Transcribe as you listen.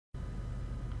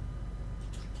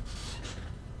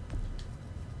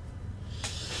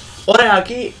Hola,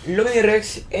 aquí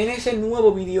Lobethrough en ese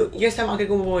nuevo vídeo. Y esta más que,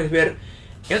 como podéis ver,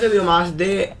 en otro vídeo más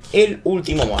de el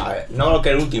último. Bueno, a ver, no lo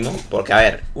que el último, porque a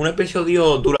ver, un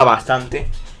episodio dura bastante,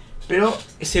 pero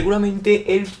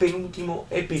seguramente el penúltimo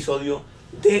episodio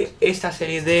de esta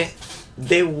serie de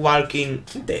The Walking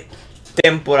Dead,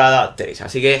 temporada 3.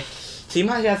 Así que, sin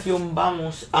más dilación,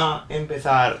 vamos a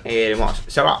empezar.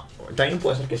 También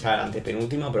puede ser que sea la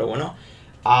antepenúltima, pero bueno,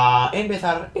 a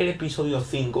empezar el episodio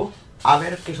 5. A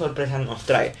ver qué sorpresas nos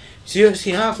trae. Si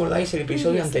no acordáis, el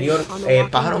episodio anterior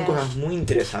pasaron cosas muy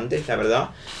interesantes, la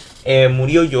verdad.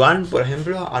 Murió Joan, por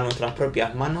ejemplo, a nuestras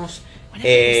propias manos.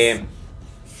 De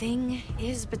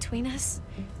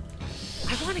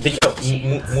hecho,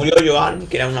 murió Joan,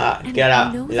 que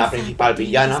era la principal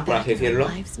villana, por así decirlo.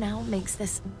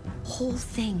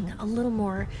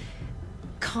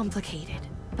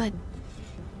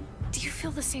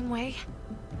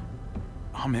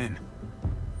 I'm in.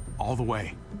 All the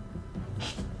way.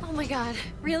 Oh my god,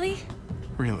 really?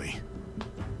 Really.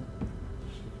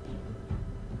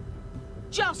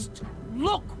 Just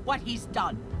look what he's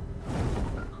done.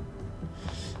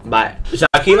 Vale, o sea,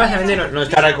 aquí básicamente nos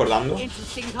está recordando.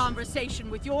 Interesting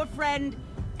conversation with your friend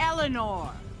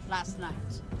Eleanor last night.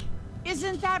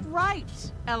 Isn't that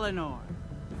right, Eleanor?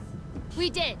 We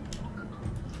did.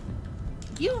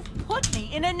 You've put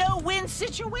me in a no-win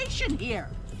situation here.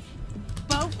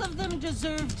 Both of them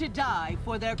deserve to die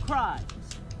for their crimes.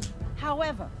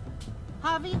 However,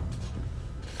 Javi,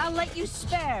 I'll let you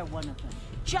spare one of them.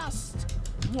 Just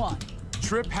one.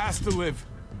 Trip has to live.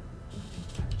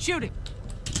 Shoot it.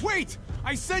 Wait!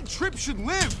 I said Trip should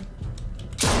live!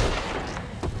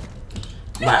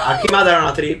 Vale, aquí mataron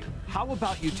a Trip. How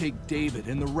about you take David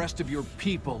and the rest of your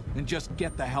people and just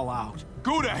get the hell out?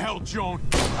 Go to hell, Joan!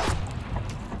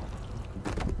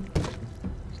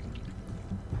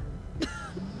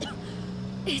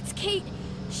 It's Kate.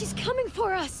 She's coming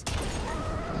for us.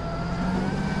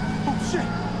 Oh, shit!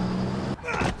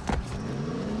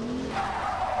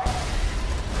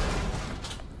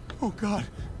 Oh, God.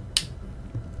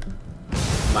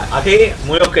 Vale, aquí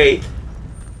murió Kate.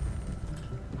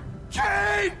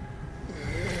 Kate!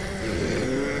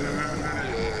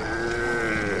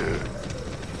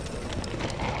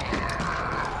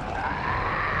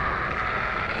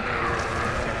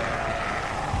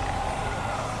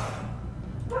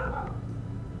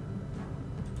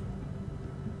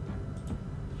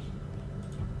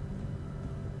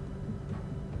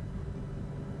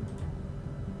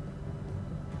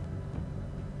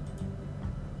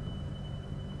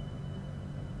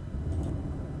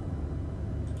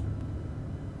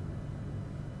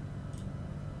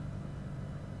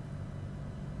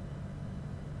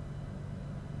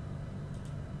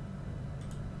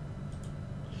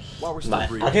 Vale,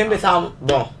 aquí empezamos.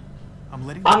 Bueno. I'm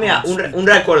letting Mira, un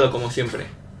recuerdo como siempre.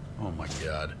 Oh my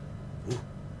god.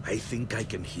 I think I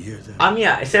can hear them.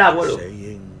 Mira, es el abuelo.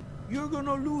 Saying, "You're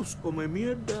gonna lose, come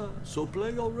mierda, so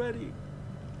play already."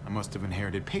 I must have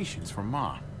inherited patience from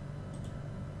Ma.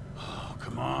 Oh,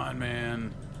 come on,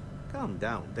 man. Calm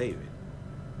down, David.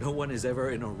 No one is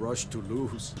ever in a rush to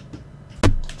lose.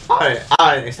 A ver,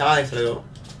 estaba dentro.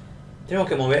 Tengo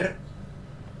que mover.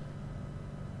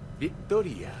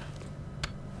 Victoria.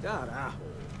 Carajo.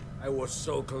 I was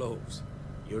so close.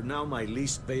 You're now my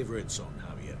least favorite son,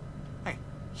 Javier. Hey,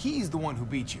 he's the one who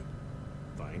beat you.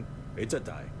 Fine. It's a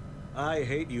tie. I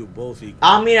hate you both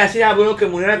equally. Mira, ese era el abuelo que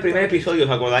murió en el primer episodio,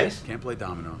 ¿os acordáis? Can't play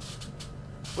dominoes.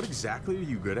 What exactly are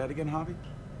you good at again, Javi?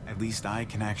 At least I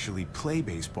can actually play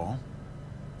baseball.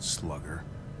 Slugger.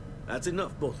 That's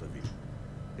enough, both of you.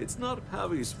 It's not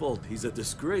Javi's fault. He's a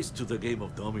disgrace to the game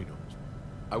of dominoes.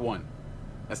 I won.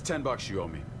 That's $10 you owe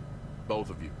me. Both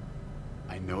of you.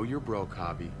 I know you're broke,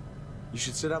 Javi. You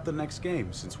should sit out the next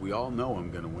game, since we all know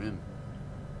I'm gonna win.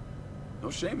 No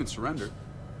shame in surrender.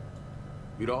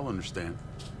 We'd all understand.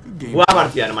 Good game. Buena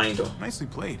partida, hermanito. Nicely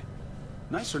played.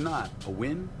 Nice or not, a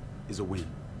win is a win.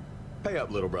 Pay up,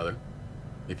 little brother.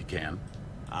 If you can.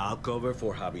 I'll cover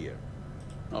for Javier.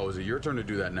 Oh, is it your turn to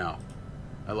do that now?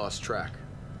 I lost track.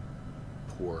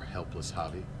 Poor, helpless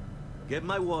Javi. Get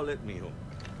my wallet, mijo.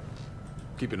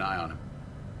 Keep an eye on him.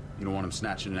 You don't want him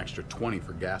snatching an extra 20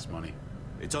 for gas money.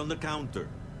 It's on the counter.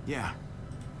 Yeah.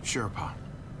 Sure, Pa.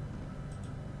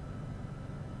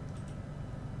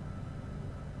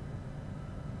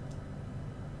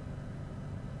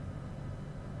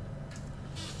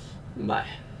 Vale.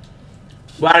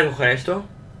 Voy a recoger esto.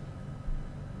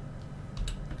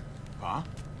 Pa?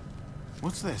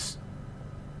 What's this?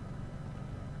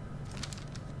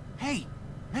 Hey,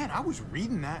 man, I was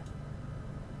reading that.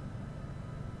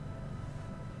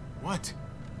 What?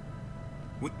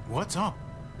 What's up?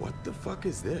 What the fuck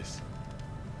is this?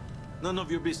 None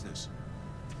of your business.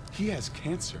 He has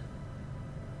cancer.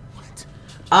 What?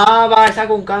 Ah, va, está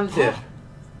con cáncer.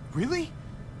 Really?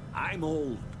 I'm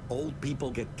old. Old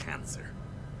people get cancer.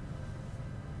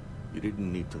 You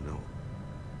didn't need to know.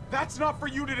 That's not for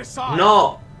you to decide.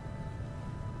 No.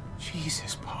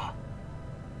 Jesus, Pa.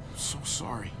 I'm so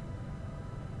sorry.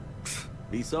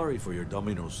 Be sorry for your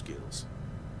domino skills.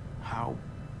 How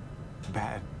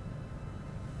bad?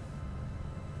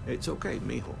 It's okay,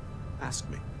 mijo. Ask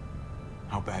me.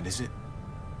 How bad is it?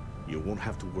 You won't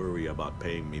have to worry about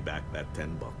paying me back that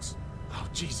 $10. Oh,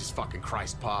 Jesus fucking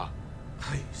Christ, Pa.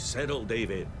 Hey, settle,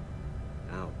 David.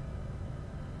 Now.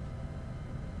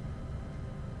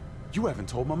 You haven't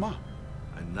told Mama.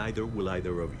 And neither will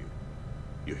either of you.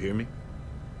 You hear me?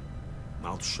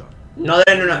 Mouth shut. No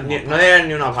deben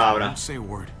ni una palabra. Don't say a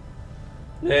word.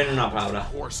 No deben ni una palabra.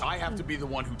 Of course, I have to be the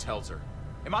one who tells her.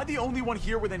 Am I the only one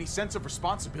here with any sense of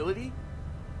responsibility?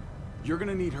 You're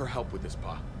gonna need her help with this,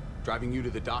 Pa. Driving you to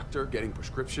the doctor, getting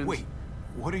prescriptions. Wait,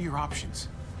 what are your options?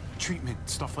 Treatment,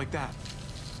 stuff like that.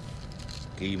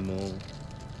 Chemo,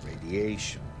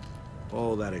 radiation,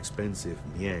 all that expensive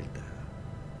mierda.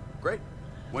 Great.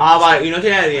 Ah, vale, y no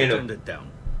tiene I dinero. turned it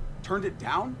down. Turned it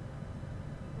down?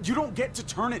 You don't get to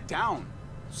turn it down.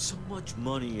 So much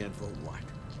money and for what?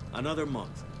 Another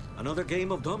month? Another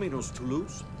game of dominoes to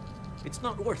lose? It's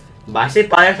not worth it. Va, ese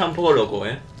padre está un poco loco,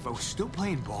 eh. If I was still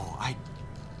playing ball, I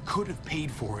could have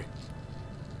paid for it.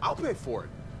 I'll pay for it.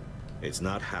 It's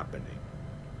not happening.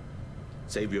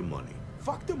 Save your money.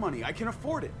 Fuck the money. I can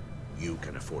afford it. You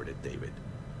can afford it, David.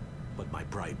 But my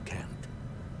pride can't.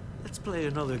 Let's play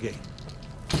another game.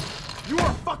 You are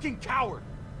a fucking coward.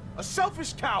 A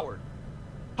selfish coward.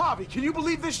 Javi, can you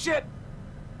believe this shit?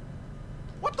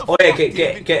 What the Oye, fuck, ¿qué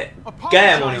David? qué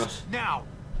Apologize demonios? now.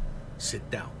 Sit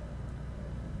down.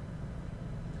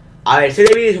 A ver, ese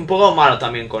David es un poco malo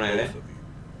también con él, Both eh. of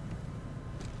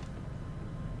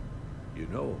you. You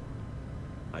know,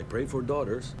 I pray for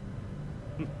daughters.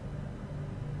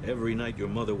 Every night your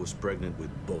mother was pregnant with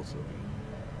both of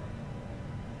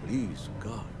you. Please,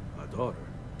 God, a daughter.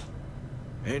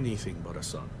 Anything but a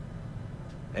son.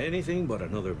 Anything but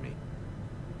another me.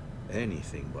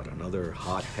 Anything but another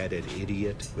hot-headed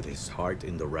idiot with his heart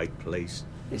in the right place.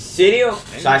 ¿En serio?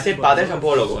 O sea, ese padre está un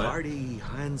poco loco, eh. Hardy,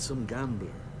 handsome gambler.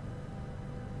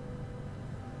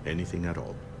 Anything at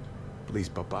all. Please,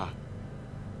 Papa.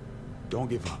 Don't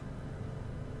give up.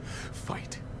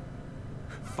 Fight.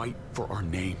 Fight for our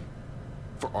name.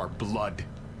 For our blood.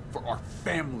 For our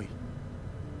family.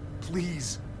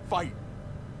 Please, fight.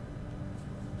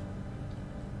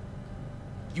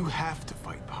 You have to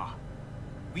fight, Pa.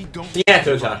 We don't Tienes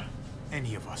que luchar.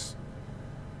 any of us.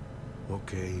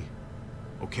 Okay.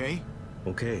 Okay?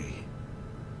 Okay.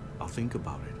 I'll think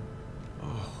about it.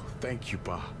 Oh, thank you,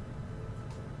 Pa.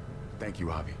 Thank you,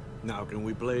 Javi. Now can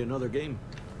we play another game?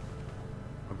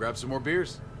 I'll grab some more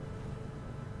beers.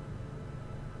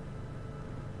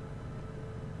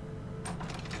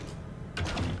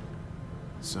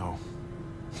 So,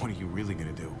 what are you really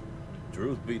gonna do?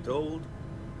 Truth be told,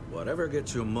 whatever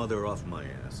gets your mother off my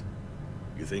ass.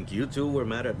 You think you two were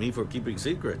mad at me for keeping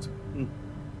secrets?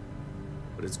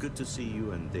 But it's good to see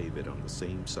you and David on the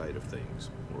same side of things,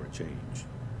 for a change.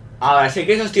 Ahora, sé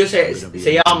que esos tíos se We're gonna be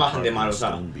llevan able to bastante carve mal, o in sea,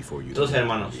 stone before you todos know it,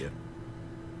 hermanos. Javier.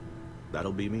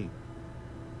 That'll be me.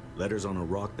 Letters on a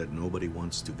rock that nobody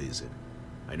wants to visit.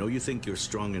 I know you think you're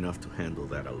strong enough to handle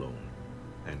that alone.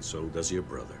 And so does your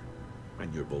brother.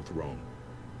 And you're both wrong.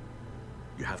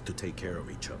 You have to take care of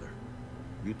each other.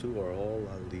 You two are all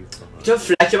I'll leave behind. Estos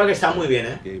flashbacks están muy bien,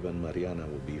 eh. Gabe and Mariana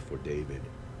will be for David.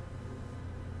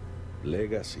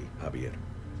 Legacy, Javier.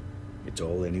 It's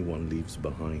all anyone leaves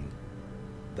behind.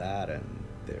 That and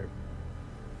their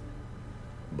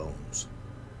bones.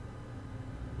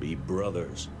 Be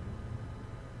brothers.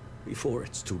 Before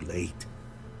it's too late.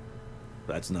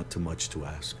 That's not too much to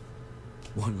ask.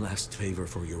 One last favor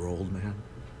for your old man.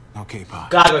 Okay, Pa.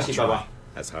 Claro que sí, I'll try. papá.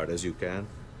 As hard as you can.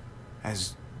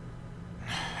 As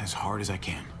hard as I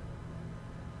can.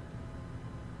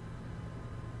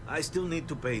 I still need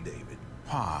to pay David.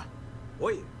 Pa,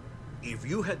 Oye, if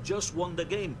you had just won the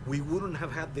game, we wouldn't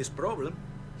have had this problem.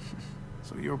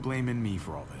 so you're blaming me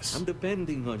for all this. I'm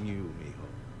depending on you, mijo.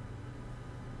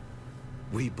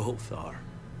 We both are.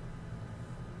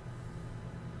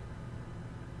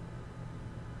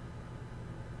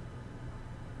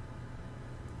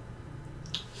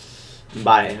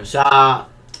 Vale, o sea,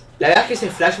 la verdad es que ese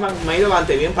flashback me ha ido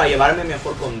bastante bien para llevarme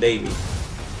mejor con David.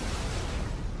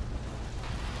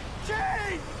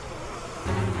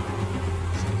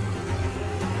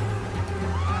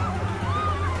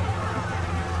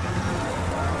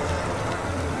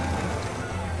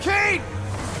 Kate!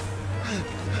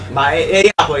 Vale,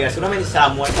 ella apoya, seguramente estará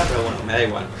muerta, pero bueno, me da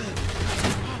igual.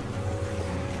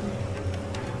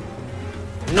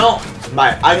 No,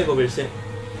 vale, hay que cubrirse.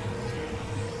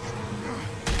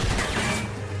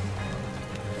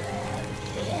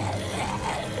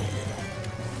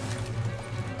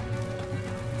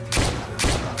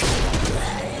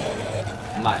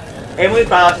 Vale, es muy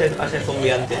para hacer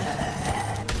zombiante.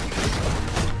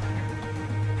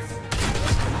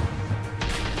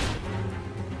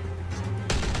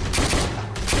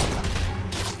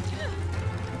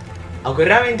 Aunque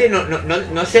realmente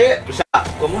no sé, o sea,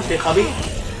 cómo sé, Javi.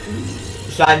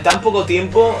 O sea, en tan poco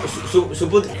tiempo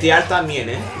supo tirar tan bien,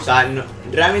 O sea,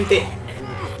 realmente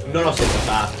no lo sé, o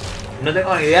sea, no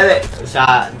tengo ni idea de, o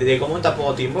sea, de cómo en tan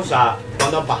poco tiempo, o sea,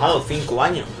 cuando han pasado 5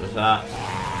 años, o sea,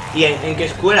 y en qué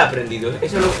escuela ha aprendido.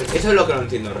 Eso es lo que no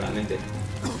entiendo realmente.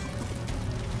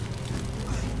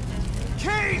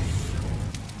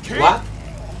 What?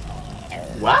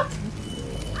 What?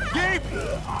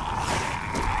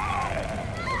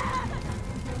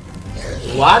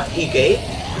 What y Kate?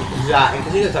 O sea, ¿en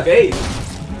qué sitio está Kate?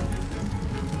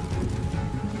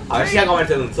 A ver si va a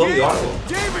convertir en un zombie o algo.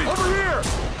 David, over here.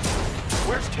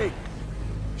 Where's Kate?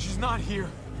 She's not here.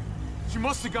 She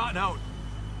must have gotten out.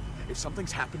 If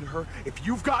something's happened to her, if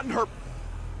you've gotten her,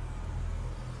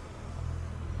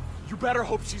 you better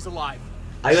hope she's alive.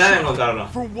 Ayúdame a encontrarla.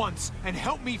 For once, and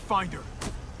help me find her.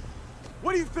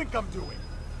 What do you think I'm doing?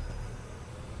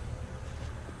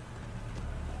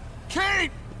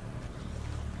 Kate!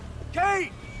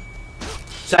 Kate!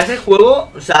 O sea, ese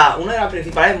juego, o sea, una de las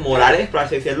principales morales, por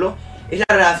así decirlo, es la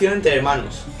relación entre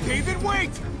hermanos. David,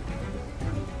 wait!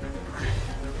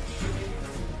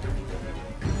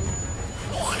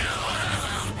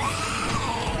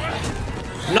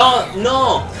 ¡No!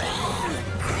 ¡No!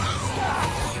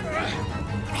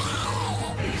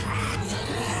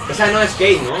 Esa no es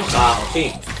Kate, ¿no? O sea,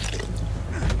 sí.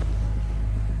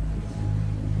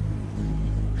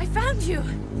 I found you.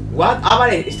 What? Ah,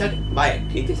 vale, está... Vale,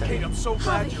 Kate está aquí. Kate, I'm so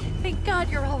glad Javi, you're... thank God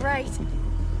you're all right.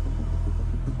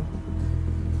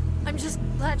 I'm just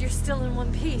glad you're still in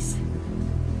one piece.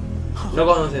 No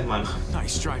conoces mal.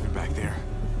 Nice driving back there.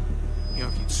 You know,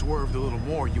 if you'd swerved a little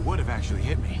more, you would have actually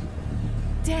hit me.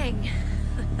 Dang.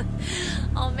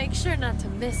 I'll make sure not to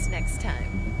miss next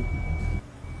time.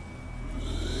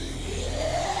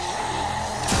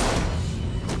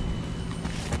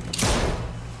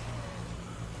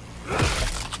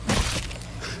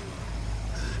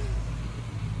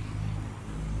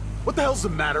 What the hell's the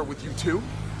matter with you two?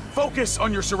 Focus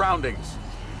on your surroundings.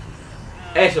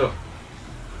 Eso.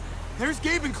 There's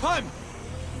Gabe and Clem.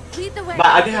 Lead the way. Va,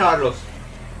 hay que salvarlos.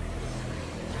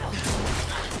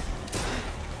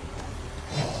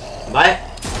 Vale.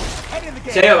 Head in the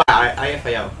game. Serio, vale, ahí he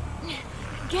fallado.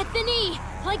 Get the knee,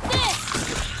 like this.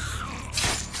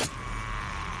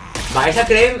 Va, esa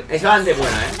creme es bastante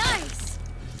buena, Nice.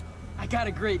 I got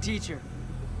a great teacher.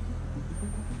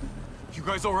 You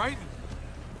guys all right?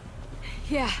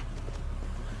 Yeah.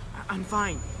 I'm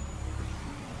fine.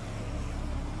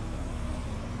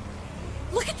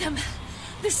 Look at them.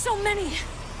 There's so many.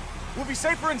 We'll be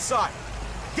safer inside.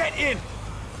 Get in.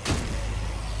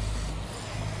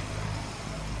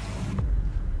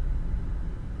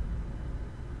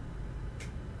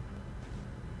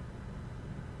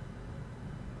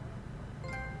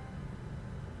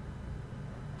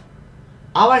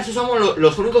 Ah, vale, esos somos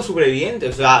los únicos sobrevivientes.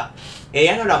 O sea,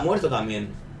 ella no la ha muerto también.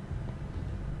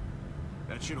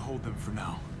 That should hold them for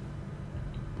now.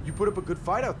 You put up a good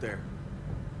fight out there.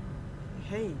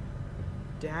 Hey,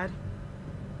 Dad.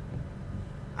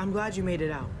 I'm glad you made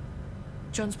it out.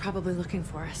 Joan's probably looking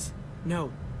for us.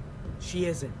 No, she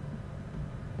isn't.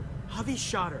 Javi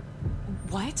shot her.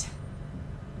 What?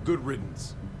 Good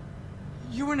riddance.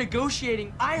 You were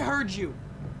negotiating. I heard you.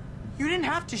 You didn't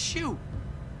have to shoot.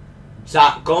 O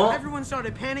sea, ¿cómo? Everyone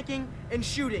started panicking and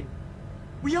shooting.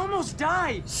 We almost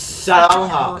died.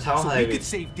 Salvamos So a we David. could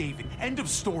save David. End of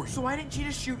story. So why didn't she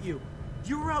just shoot you?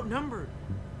 You were outnumbered.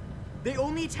 They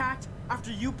only attacked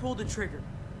after you pulled the trigger.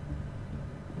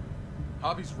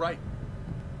 Javi's right.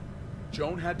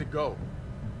 Joan had to go.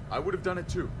 I would have done it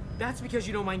too. That's because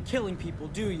you don't mind killing people,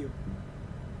 do you?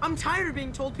 I'm tired of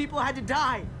being told people had to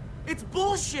die. It's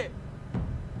bullshit.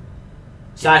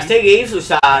 O sea, este Gibbs, o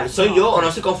sea, ¿soy yo o no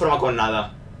se conforma con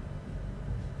nada?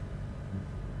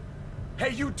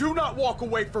 Hey, you do not walk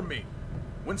away from me.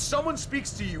 When someone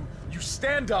speaks to you, you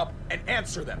stand up and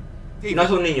answer them. David, No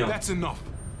es un niño. that's enough.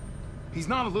 He's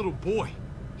not a little boy.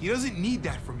 He doesn't need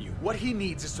that from you. What he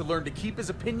needs is to learn to keep his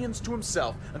opinions to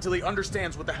himself until he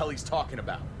understands what the hell he's talking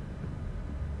about.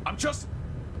 I'm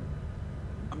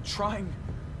trying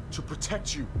to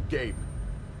protect you, Gabe.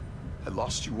 I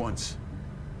lost you once.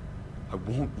 I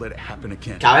won't let it happen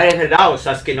again. Que a ver, es verdad, o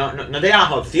sea, es que no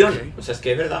teníamos opción. O sea, es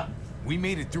que es verdad. We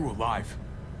made it through alive.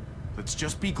 Let's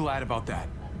just be glad about that.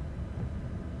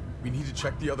 We need to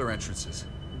check the other entrances.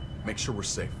 Make sure we're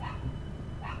safe.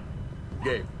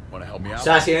 Gabe, wanna help me O out?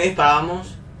 sea, si me disparábamos.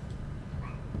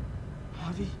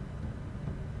 Javi?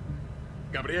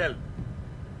 Gabriel.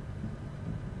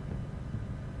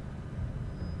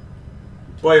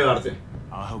 Puedo ayudarte.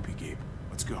 I'll help you, Gabe.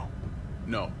 Let's go.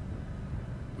 No.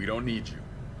 We don't need you.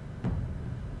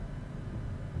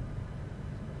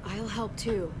 I'll help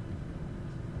too.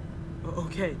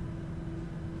 Okay.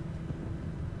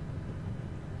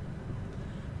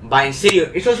 Va, en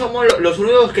serio, estos somos los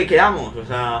únicos que quedamos, o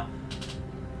sea...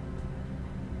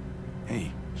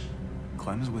 Hey,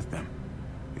 Clem's with them.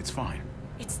 It's fine.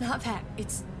 It's not that.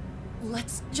 It's...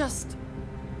 Let's just...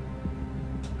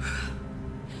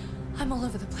 I'm all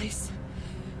over the place.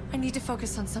 I need to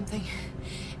focus on something.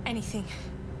 Anything.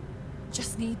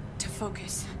 Just need to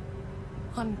focus.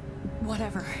 On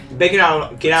whatever. Ve que See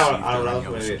if there are hablado any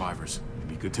con other él. survivors. It'd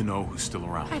be good to know who's still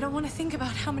around. I don't want to think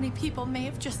about how many people may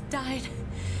have just died.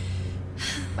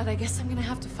 But I guess I'm gonna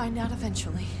have to find out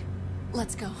eventually.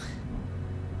 Let's go.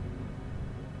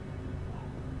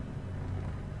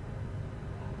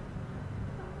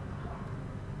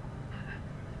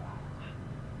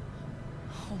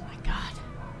 Oh my god.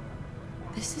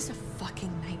 This is a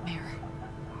fucking nightmare.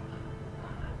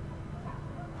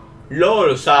 LOL,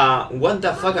 o sea, what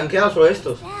the fuck, han quedado solo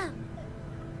estos.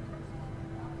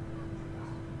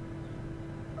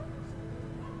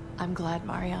 I'm glad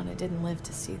Mariana didn't live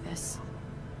to see this.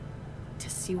 To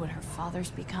see what her father's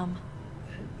become.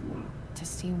 To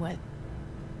see what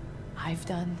I've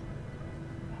done.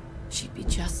 She'd be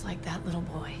just like that little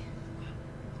boy.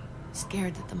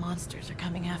 Scared that the monsters are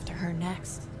coming after her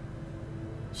next.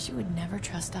 She would never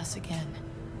trust us again.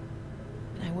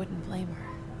 And I wouldn't blame her.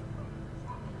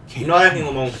 Kate, No eres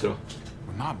ningún monstruo.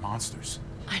 we're not monsters.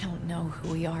 I don't know who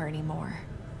we are anymore.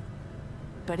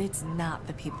 But it's not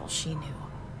the people she knew.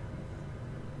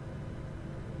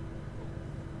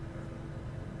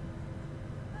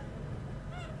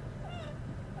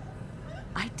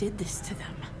 I did this to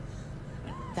them.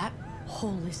 That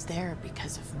hole is there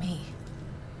because of me.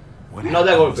 What No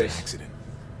de happened was an golpes. accident.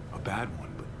 A bad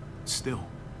one, but still,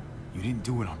 you didn't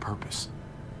do it on purpose.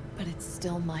 But it's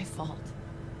still my fault.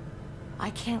 I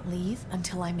can't leave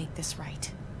until I make this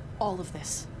right. All of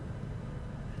this.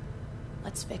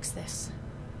 Let's fix this.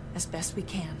 As best we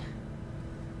can.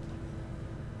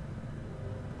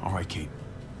 All right, Kate.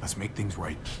 Let's make things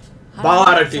right. I Vamos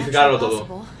don't a know if it's rectificarlo actually todo.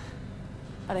 possible,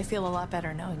 but I feel a lot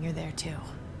better knowing you're there too.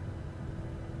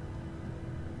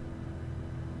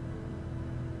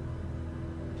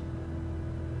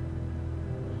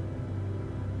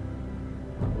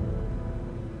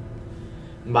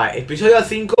 Vale, episodio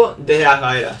 5 desde las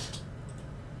galeras.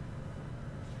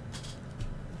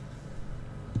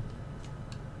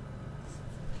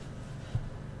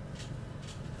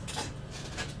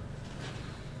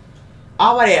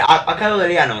 Ah, vale, acá lo de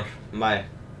Leonor. Vale.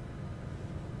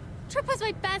 Trip was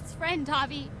my best friend,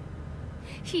 Javi.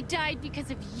 He died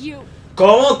because of you.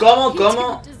 ¿Cómo? You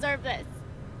 ¿Cómo? didn't deserve this.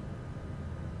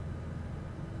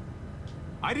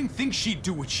 I didn't think she'd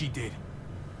do what she did.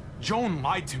 Joan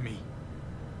lied to me.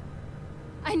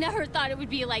 I never thought it would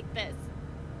be like this.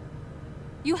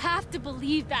 You have to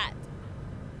believe that.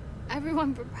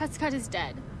 Everyone but Prescott is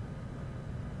dead.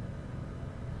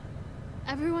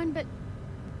 Everyone but...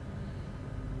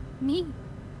 me.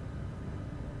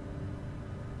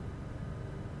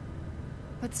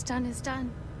 What's done is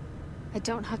done. I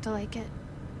don't have to like it.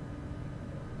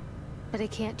 But I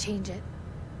can't change it.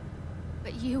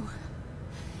 But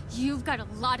you've got a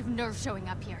lot of nerve showing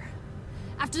up here.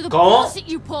 After the bullshit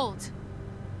you pulled.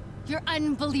 You're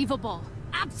unbelievable.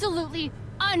 Absolutely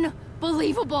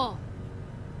unbelievable.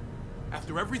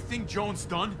 After everything Joan's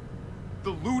done,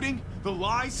 the looting, the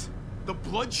lies, the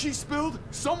blood she spilled,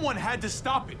 someone had to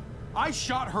stop it. I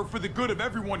shot her for the good of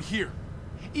everyone here.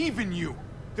 Even you.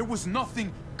 There was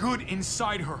nothing good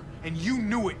inside her, and you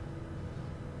knew it.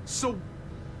 So,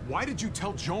 why did you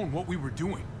tell Joan what we were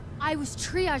doing? I was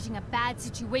triaging a bad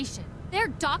situation. Their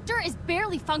doctor is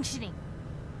barely functioning.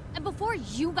 And before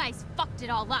you guys fucked it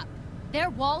all up, their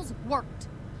walls worked.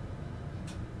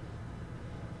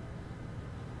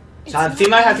 O sea,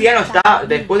 encima esa tía no está,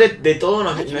 después de todo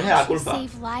no es la culpa.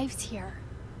 Save lives here.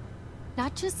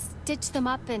 Not just stitch them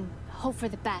up and hope for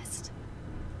the best.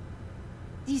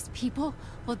 These people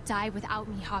will die without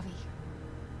me, Javi.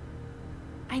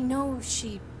 I know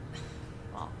she...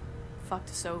 well, fucked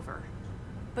us over.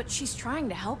 But she's trying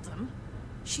to help them.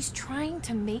 She's trying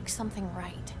to make something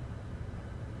right.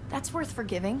 That's worth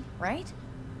forgiving, right?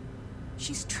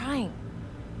 She's trying.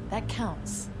 That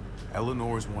counts.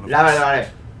 Eleanor's one of Vale. us.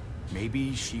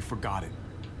 Maybe she forgot it,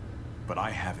 but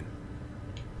I haven't.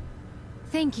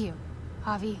 Thank you,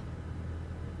 Javi.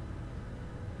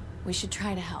 We should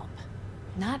try to help.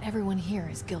 Not everyone here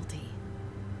is guilty.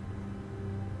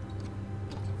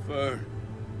 Fern.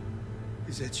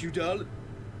 Is that you, darling?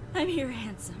 I'm here,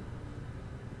 handsome.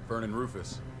 Fern and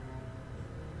Rufus.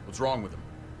 What's wrong with him?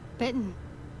 Bitten.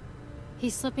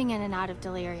 He's slipping in and out of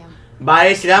delirium.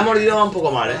 Vale, si le ha mordido va un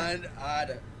poco mal, Find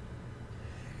Ida.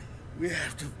 We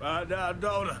have to find our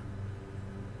daughter.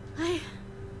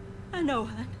 I know,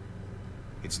 hon.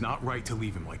 It's not right to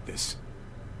leave him like this.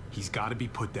 He's got to be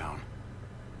put down.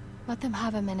 Let them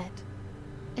have a minute.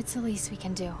 It's the least we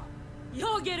can do.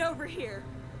 Y'all get over here.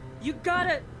 You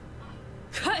gotta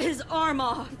cut his arm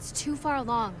off. It's too far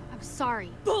along. I'm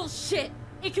sorry. Bullshit.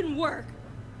 It can work.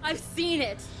 I've seen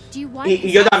it. Do you want Y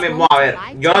yo también, bueno, a ver,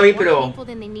 yo la vi, pero... people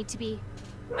than they need to be?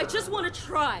 I just want to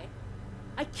try.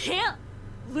 I can't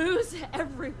lose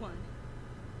everyone.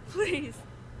 Please.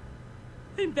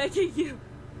 I'm begging you.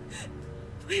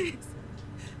 Please.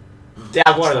 De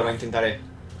acuerdo, lo intentaré.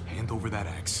 Hand over that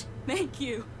axe. Thank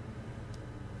you.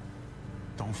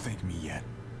 Don't thank me yet.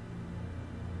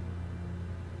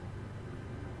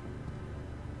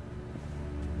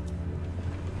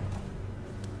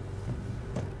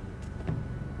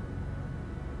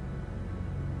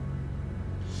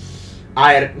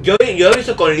 A ver, yo lo he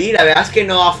visto con Lee, la verdad es que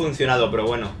no ha funcionado, pero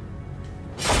bueno.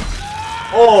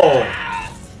 ¡Oh!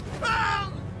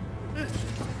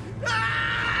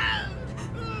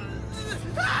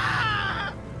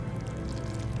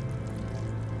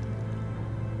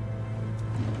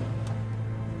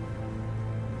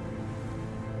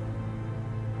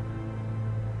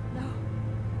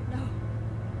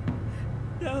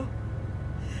 No. No.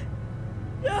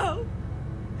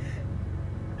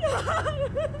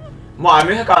 Bueno, a mí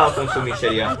me ha acabado con su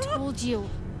miseria. I told you.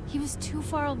 He was too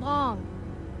far along.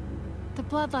 The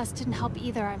bloodlust didn't help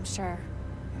either, I'm sure.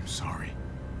 I'm sorry.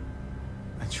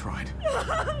 I tried.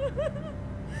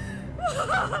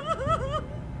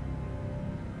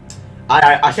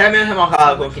 Así al menos hemos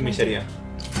acabado con su miseria.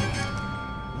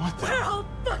 What the? We're all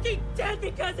fucking dead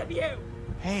because of you.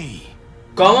 Hey.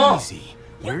 ¿Cómo? Easy.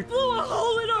 You blew a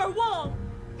hole in our wall.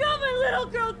 Got my little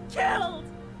girl killed.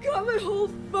 Got my whole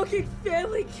fucking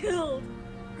family killed.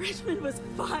 Richmond was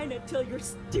fine until your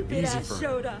stupid Easy, ass Fern.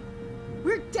 showed up.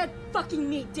 We're dead fucking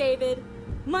meat, David.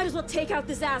 Might as well take out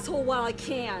this asshole while I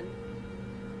can.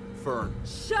 Fern.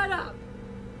 Shut up.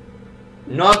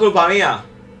 No es culpa mía.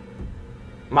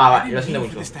 I Vale, lo didn't siento mean for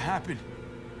mucho. this to happen.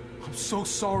 I'm so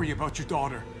sorry about your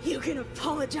daughter. You can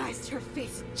apologize to her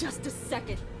face in just a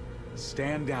second.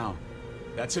 Stand down.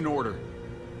 That's an order.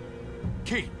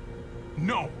 Kate,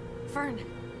 no. Fern,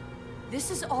 this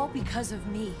is all because of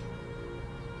me.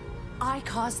 I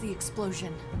caused the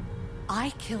explosion. I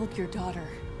killed your daughter.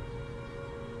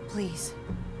 Please,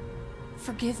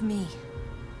 forgive me.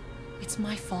 It's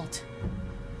my fault.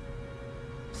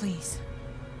 Please.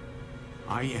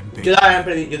 I am Yo también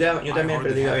he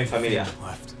perdido a mi familia.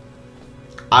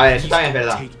 A ver, eso también es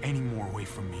verdad. Take any more away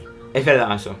from me. Es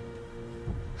verdad eso.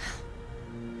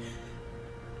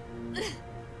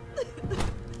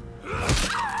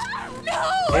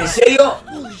 ¿En serio?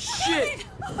 Holy shit!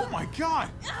 Oh my god!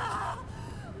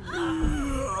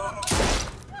 Oh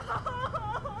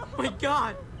my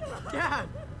god! Dad!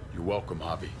 You're welcome,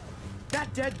 Javi.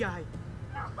 That dead guy!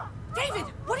 David,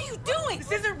 what are you doing?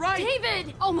 This isn't right!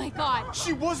 David! Oh my god!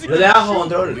 She wasn't Lo gonna deja bajo shoot.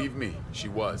 control. Believe me, she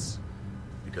was.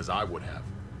 Because I would have.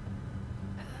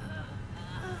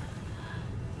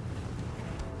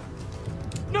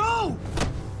 No!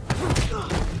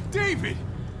 David!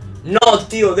 No,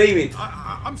 tío, David.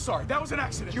 I'm sorry, that was an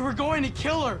accident. You were going to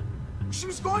kill her! She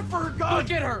was going for her gun!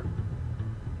 Look at her!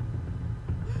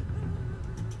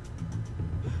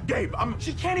 Gabe,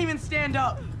 She can't even stand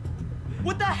up!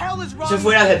 What the hell is wrong Eso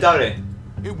fue with you? inaceptable.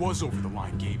 It was over the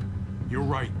line, Gabe. You're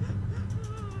right.